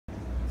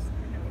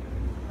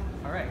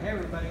All right, hey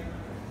everybody.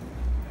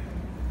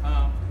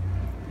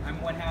 I'm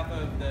one half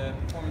of the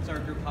performance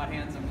art group Hot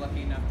Hands. I'm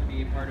lucky enough to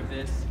be a part of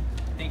this.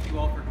 Thank you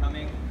all for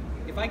coming.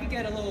 If I could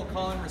get a little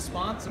call and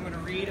response, I'm going to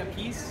read a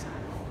piece.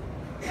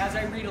 As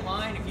I read a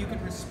line, if you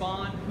can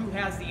respond who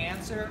has the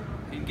answer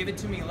and give it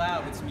to me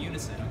loud with some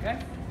unison, okay?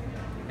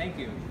 Thank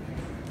you.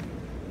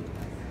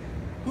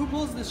 Who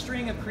pulls the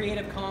string of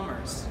creative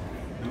commerce?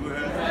 Who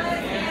has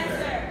the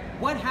answer?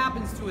 What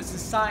happens to a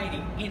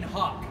society in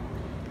hoc?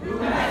 Who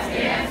has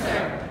the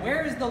answer?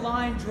 Where is the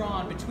line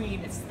drawn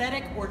between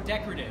aesthetic or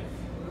decorative?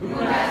 Who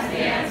has the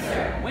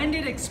answer? When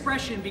did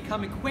expression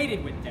become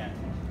equated with death?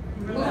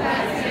 Who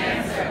has the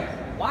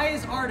answer? Why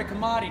is art a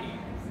commodity?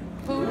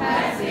 Who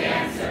has the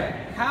answer?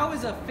 How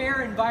is a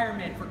fair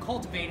environment for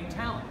cultivating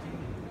talent?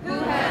 Who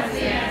has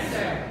the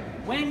answer?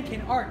 When can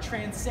art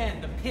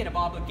transcend the pit of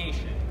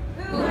obligation?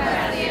 Who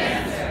has the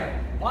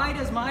answer? Why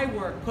does my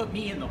work put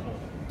me in the hole?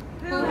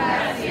 Who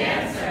has the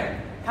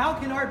answer? How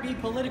can art be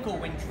political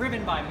when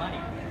driven by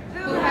money?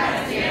 Who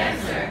has the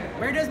answer?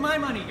 Where does my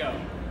money go?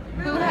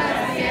 Who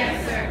has the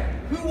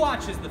answer? Who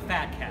watches the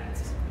fat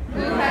cats? Who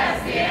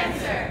has the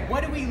answer?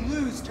 What do we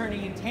lose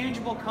turning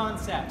intangible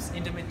concepts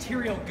into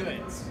material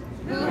goods?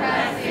 Who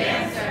has the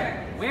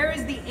answer? Where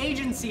is the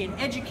agency in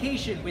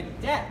education with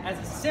debt as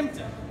a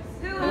symptom?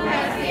 Who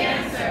has the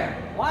answer?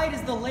 Why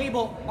does the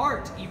label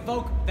art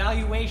evoke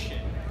valuation?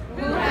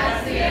 Who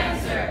has the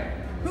answer?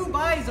 Who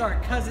buys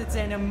art because it's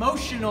an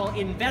emotional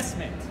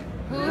investment?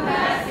 Who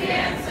has the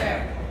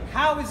answer?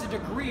 How is a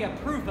degree a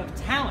proof of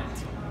talent?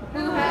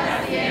 Who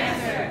has the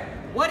answer?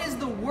 What is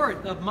the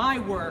worth of my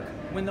work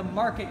when the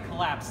market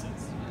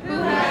collapses? Who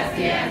has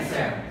the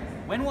answer?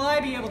 When will I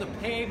be able to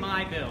pay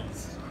my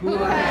bills? Who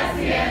has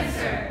the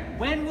answer?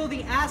 When will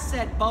the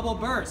asset bubble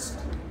burst?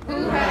 Who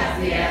has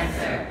the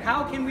answer?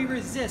 How can we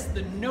resist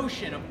the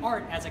notion of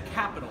art as a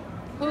capital?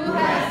 Who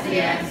has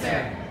the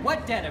answer?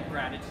 What debt of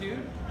gratitude?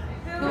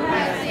 Who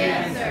has the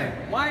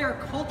answer? Why are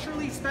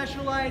culturally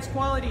specialized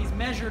qualities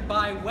measured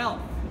by wealth?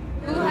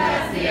 Who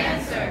has the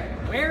answer?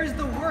 Where is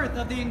the worth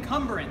of the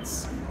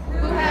encumbrance?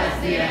 Who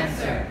has the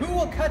answer? Who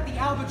will cut the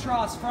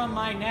albatross from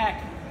my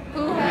neck?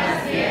 Who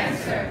has the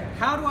answer?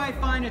 How do I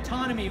find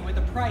autonomy with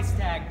a price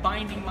tag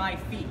binding my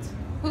feet?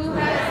 Who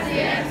has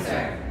the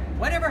answer?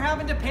 Whatever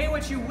happened to pay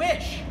what you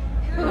wish?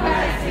 Who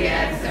has the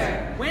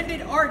answer? When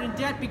did art and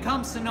debt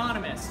become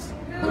synonymous?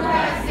 Who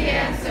has the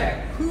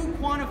answer? Who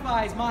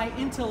quantifies my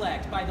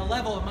intellect by the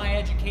level of my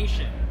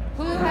education?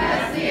 Who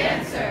has the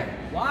answer?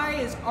 Why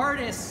is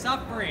artist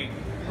suffering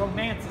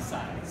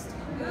romanticized?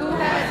 Who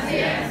has the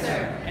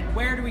answer? And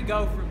where do we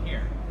go from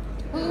here?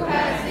 Who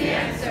has the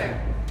answer?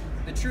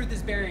 The truth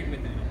is buried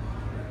within it.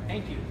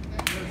 Thank you.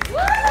 Woo!